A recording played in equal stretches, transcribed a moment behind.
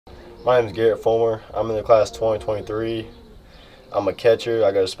My name is Garrett Fulmer. I'm in the class 2023. I'm a catcher.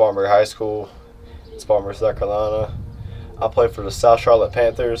 I go to Spartanburg High School in Spartanburg, South Carolina. I play for the South Charlotte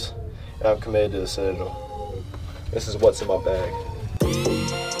Panthers, and I'm committed to the Citadel. This is what's in my bag.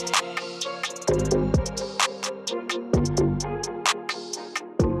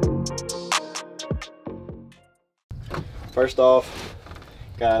 First off,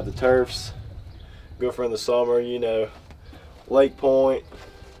 gotta have the turfs. Good for in the summer, you know, Lake Point,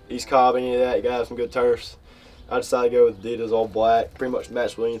 East Cobb, any of that, you gotta have some good turfs. I decided to go with Adidas all black, pretty much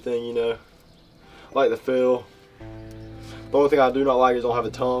match with anything, you know. I like the feel. The only thing I do not like is don't have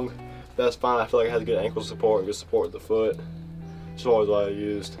a tongue. That's fine, I feel like it has good ankle support and good support with the foot. That's always what I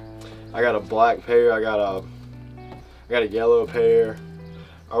used. I got a black pair, I got a yellow pair.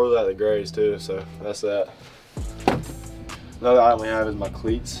 I really like the grays too, so that's that. Another item we have is my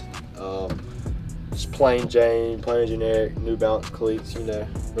cleats. Just plain Jane, plain generic, New Balance cleats, you know.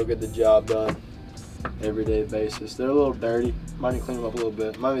 They'll get the job done everyday basis. They're a little dirty, might need to clean them up a little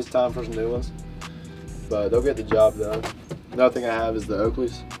bit. Might be it's time for some new ones, but they'll get the job done. Another thing I have is the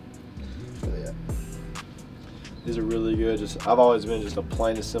Oakleys. Yeah. These are really good. I've always been just a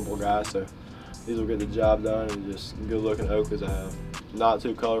plain and simple guy, so these will get the job done, and just good looking Oakleys I have. Not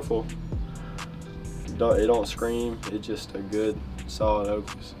too colorful. It don't scream, it's just a good solid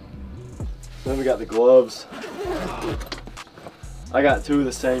Oakleys. Then we got the gloves. I got two of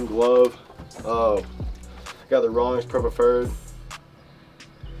the same glove. I got the Ronnie's Pro Preferred.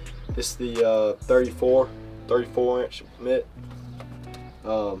 It's the 34 inch mitt.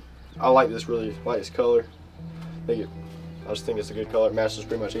 I like this, really like this color. I just think it's a good color. It matches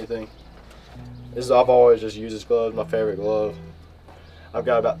pretty much anything. I've always just used this glove, my favorite glove. I've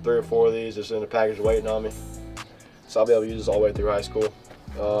got about 3 or 4 of these just in a package waiting on me. So I'll be able to use this all the way through high school.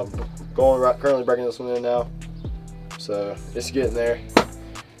 Currently breaking this one in now. So it's getting there.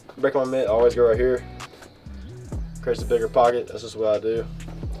 Break my mitt, I always go right here. Creates a bigger pocket, that's just what I do.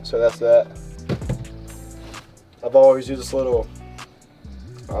 So that's that. I've always used this little,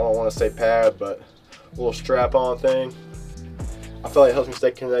 I don't want to say pad, but a little strap-on thing. I feel like it helps me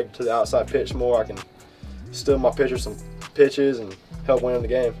stay connected to the outside pitch more. I can steal my pitcher some pitches and help win the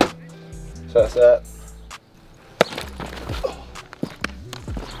game. So that's that.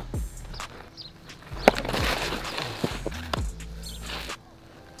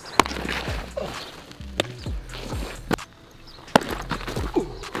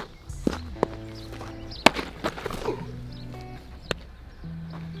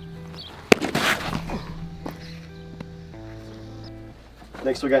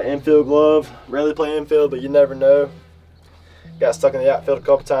 Next we got infield glove. Rarely play infield, but you never know. Got stuck in the outfield a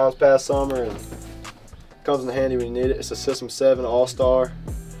couple times past summer, and comes in handy when you need it. It's a System 7 All-Star.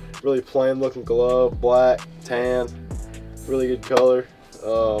 Really plain looking glove, black, tan, really good color.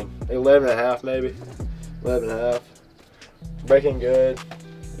 11 and a half maybe, 11 and a half. Breaking good,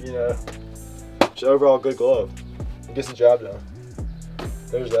 you know. Just overall good glove. It gets the job done.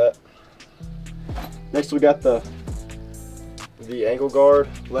 There's that. Next we got the ankle guard,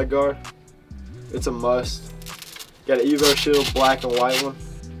 leg guard. It's a must. Got an Evo Shield black and white one.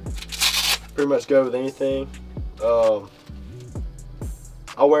 Pretty much go with anything. I'll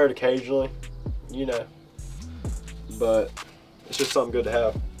wear it occasionally, you know, but it's just something good to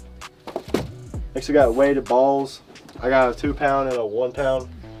have. Next we got weighted balls. I got a 2 pound and a 1 pound.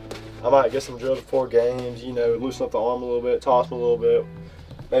 I might get some drills before games, you know, loosen up the arm a little bit, toss them a little bit.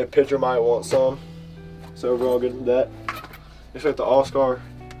 Maybe a pitcher might want some. So overall good with that. Next we got the All-Star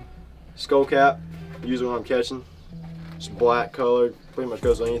skull cap. Usually when I'm catching. It's black colored, pretty much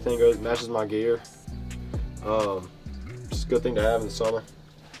goes with anything, matches my gear. Just a good thing to have in the summer.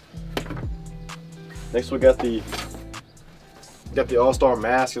 Next we got the All-Star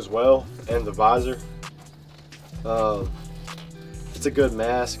mask as well, and the visor. It's a good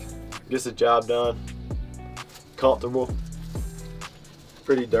mask, gets the job done. Comfortable,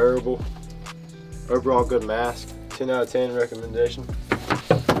 pretty durable. Overall good mask. 10 out of 10 recommendation.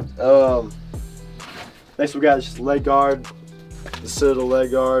 Next we got just leg guard, the Citadel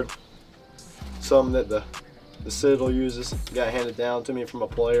leg guard. Something that the Citadel uses. Got handed down to me from a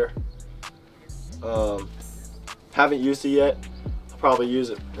player. Haven't used it yet. I'll probably use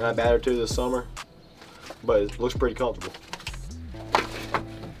it in a bat or two this summer, but it looks pretty comfortable.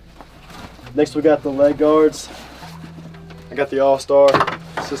 Next we got the leg guards. I got the All-Star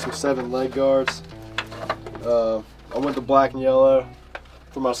System 7 leg guards. I went to black and yellow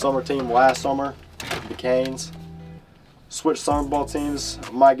for my summer team last summer, the Canes. Switched summer ball teams,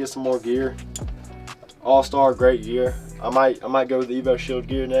 I might get some more gear. All-Star, great gear. I might go with the Evo Shield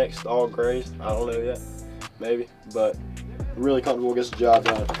gear next, all grays. I don't know yet, maybe, but Really comfortable, gets the job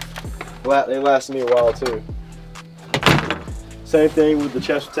done. They lasted me a while too. Same thing with the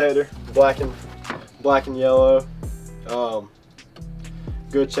chest protector, black and yellow.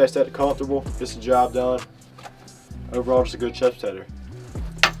 Good chest protector, comfortable, gets the job done. Overall, just a good chest protector.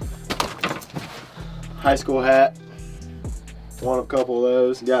 High school hat, one of a couple of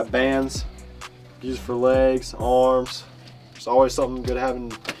those. You got bands, used for legs, arms. It's always something good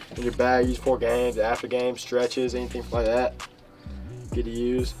having in your bag. Use for games, after games, stretches, anything like that. Good to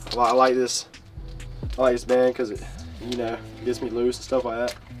use. I like this band because it, you know, gets me loose and stuff like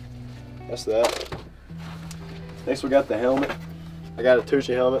that. That's that. Next we got the helmet. I got a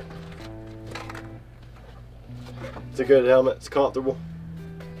Tucci helmet. It's a good helmet. It's comfortable.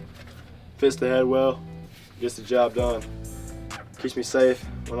 Fits the head well. Gets the job done. Keeps me safe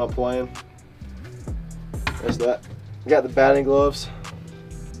when I'm playing. That's that. I got the batting gloves.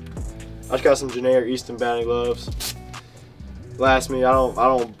 I just got some generic Easton batting gloves. Last me, I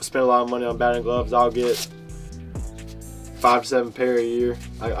don't spend a lot of money on batting gloves. I'll get 5 to 7 pair a year.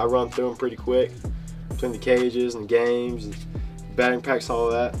 I run through them pretty quick between the cages and games, and batting practice, all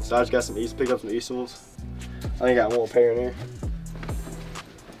of that. So I just got some Easton, picked up some Easton ones. I think I got one pair in here.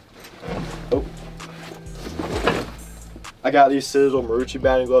 Oh, I got these Citadel Marucci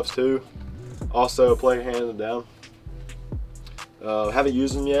batting gloves too. Also, a player handed them down. Haven't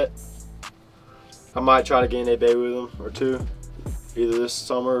used them yet. I might try to gain a bay with them or two, either this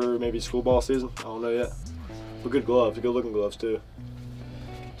summer or maybe school ball season. I don't know yet. But good gloves, good looking gloves too.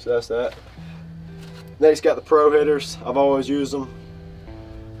 So that's that. Next, got the Pro hitters. I've always used them.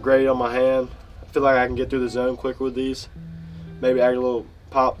 Great on my hand. I feel like I can get through the zone quicker with these. Maybe add a little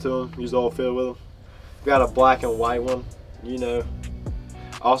pop to them. Use the whole field with them. Got a black and white one. You know.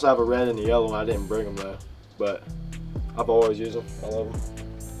 I also have a red and a yellow one. I didn't bring them though, but I've always used them. I love them.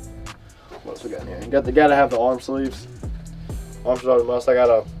 What else we got in here? Gotta have the arm sleeves. Arm sleeves are a must. I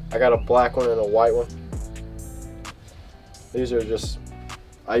got a black one and a white one. These are just,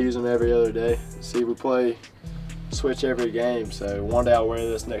 I use them every other day. See, we play switch every game, so one day I'll wear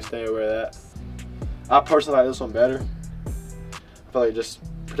this, next day I'll wear that. I personally like this one better. I feel like it just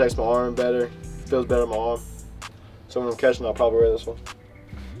protects my arm better, feels better on my arm. So when I'm catching, I'll probably wear this one.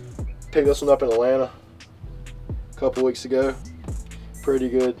 Picked this one up in Atlanta a couple weeks ago. Pretty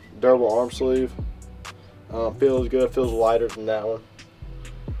good, durable arm sleeve. Feels good, feels lighter than that one.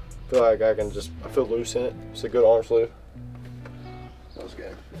 Feel like I feel loose in it. It's a good arm sleeve. That was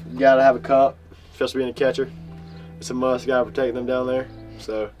good. You gotta have a cup, especially being a catcher. It's a must, you gotta protect them down there.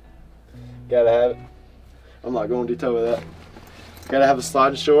 So, gotta have it. I'm not going to detail with that. Gotta have the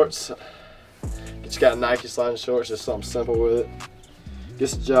sliding shorts. Just got Nike sliding shorts, just something simple with it.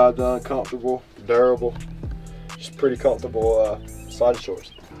 Gets the job done, comfortable, durable. Just pretty comfortable sliding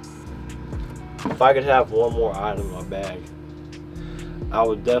shorts. If I could have one more item in my bag, I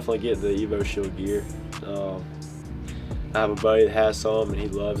would definitely get the Evo Shield gear. I have a buddy that has some and he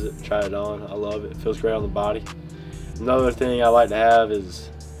loves it. Tried it on, I love it. It feels great on the body. Another thing I like to have is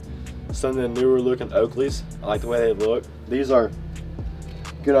some of the newer looking Oakleys. I like the way they look. These are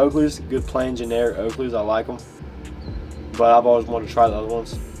good Oakleys, good plain generic Oakleys. I like them. But I've always wanted to try the other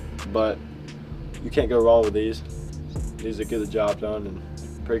ones. But you can't go wrong with these. These are get the job done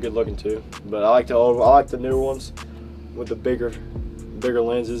and pretty good looking too. But I like the newer ones with the bigger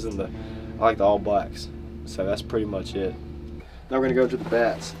lenses and I like the all blacks. So that's pretty much it. Now we're gonna go to the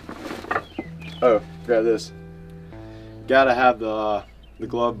bats. Oh, grab this. Gotta have the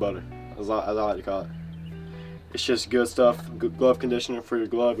glove butter, as I like to call it. It's just good stuff. Good glove conditioner for your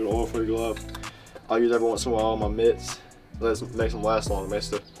glove, good oil for your glove. I'll use every once in a while on my mitts. Makes them last long.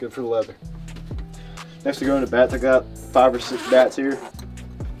 Makes it good for the leather. Next to go into bats, I got 5 or 6 bats here.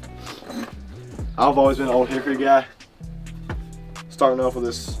 I've always been an Old Hickory guy. Starting off with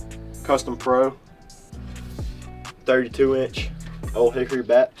this Custom Pro 32-inch Old Hickory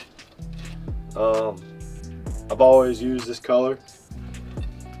bat. I've always used this color.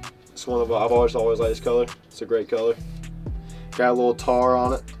 It's one of I've always liked this color. It's a great color. Got a little tar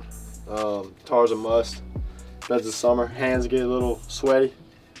on it. Tar's a must. That's the summer. Hands get a little sweaty.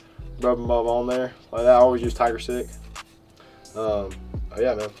 Rub them up on there like that. I always use Tiger Stick. Oh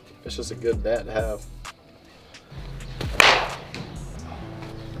yeah, man. It's just a good bat to have.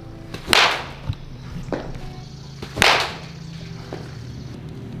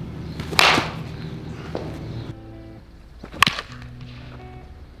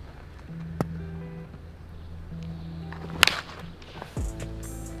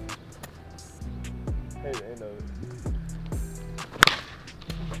 Hey, the end of it.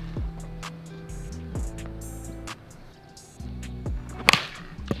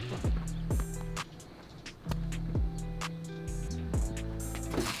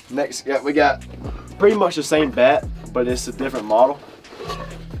 Next, we got pretty much the same bat, but it's a different model.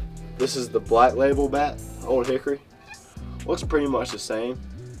 This is the Black Label bat, Old Hickory. Looks pretty much the same.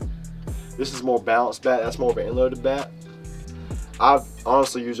 This is more balanced bat. That's more of an inloaded bat. I've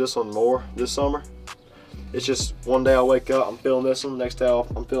honestly used this one more this summer. It's just one day I wake up, I'm feeling this one. Next day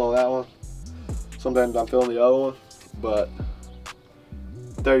I'm feeling that one. Sometimes I'm feeling the other one. But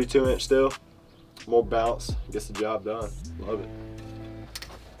 32-inch still, more bounce, gets the job done. Love it.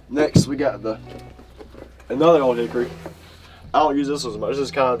 Next, we got another Old Hickory. I don't use this as much. This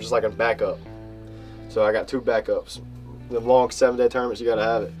is kind of just like a backup. So I got two backups. The long 7-day tournaments, you gotta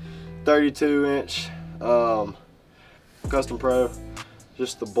have it. 32-inch Custom Pro.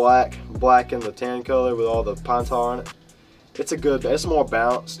 Just the black and the tan color with all the pine tar on it. It's a good. It's more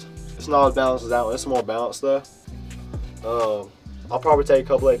balanced. It's not as balanced as that one. It's more balanced though. I'll probably take a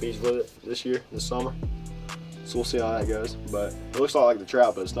couple APs with it this summer. So we'll see how that goes. But it looks a lot like the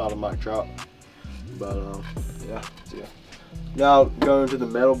Trout, but it's not a mic Trout. But yeah. So yeah. Now going to the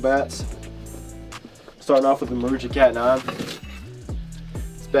metal bats. Starting off with the Marucci Cat 9.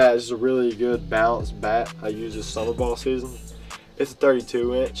 This bat is a really good balanced bat. I use this summer ball season. It's a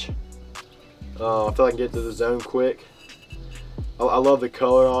 32-inch. I feel like I can get to the zone quick. I love the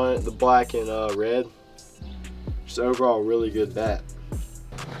color on it, the black and red. Just overall a really good bat.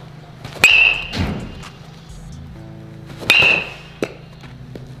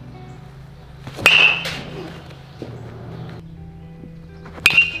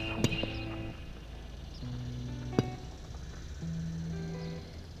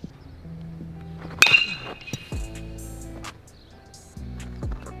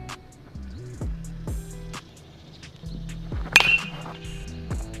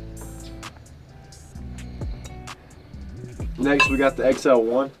 Next we got the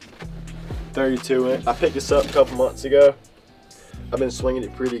XL1 32-inch. I picked this up a couple months ago. I've been swinging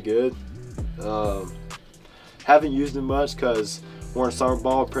it pretty good. Haven't used it much because we're in summer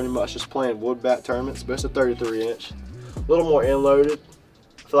ball, pretty much just playing wood bat tournaments, but it's a 33-inch. A little more inloaded.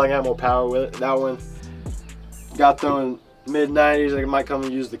 I feel like I have more power with it. That one got throwing mid-90s. I might come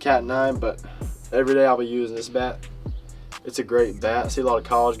and use the Cat 9, but every day I'll be using this bat. It's a great bat. I see a lot of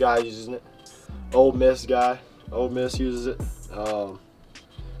college guys using it. Ole Miss uses it.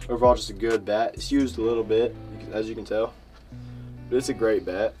 Overall, just a good bat. It's used a little bit, as you can tell, but it's a great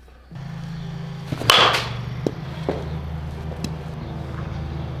bat.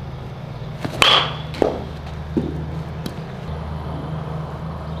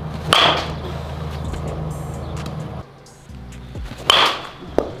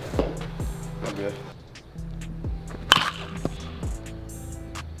 Okay.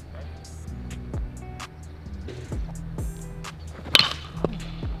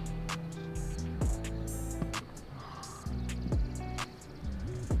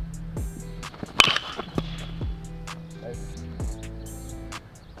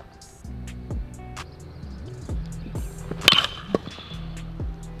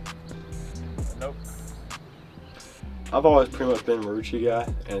 Nope. I've always pretty much been a Marucci guy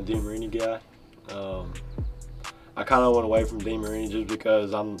and a DeMarini guy. I kind of went away from DeMarini just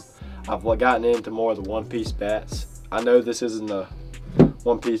because I've gotten into more of the one-piece bats. I know this isn't a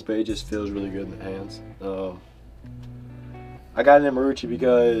one-piece, but it just feels really good in the hands. I got into Marucci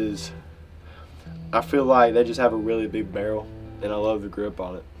because I feel like they just have a really big barrel, and I love the grip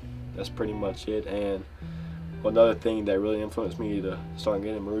on it. That's pretty much it. And another thing that really influenced me to start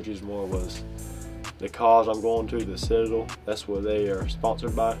getting Marucci's more was the college I'm going to, the Citadel. That's what they are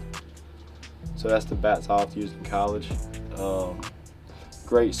sponsored by. So that's the bats I'll have to use in college.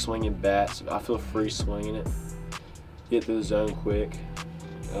 Great swinging bats. I feel free swinging it. Get to the zone quick.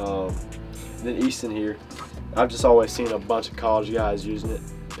 And then Easton here. I've just always seen a bunch of college guys using it.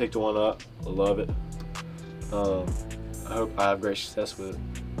 Picked one up. I love it. I hope I have great success with it.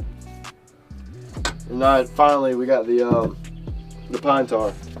 And now finally we got the pine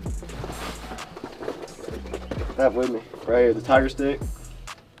tar. I have with me right here the Tiger Stick.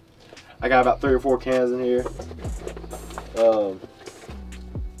 I got about 3 or 4 cans in here.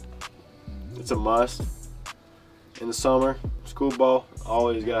 It's a must in the summer. School ball,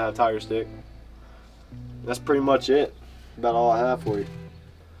 always gotta have Tiger Stick. That's pretty much it. About all I have for you.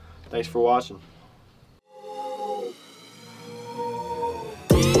 Thanks for watching.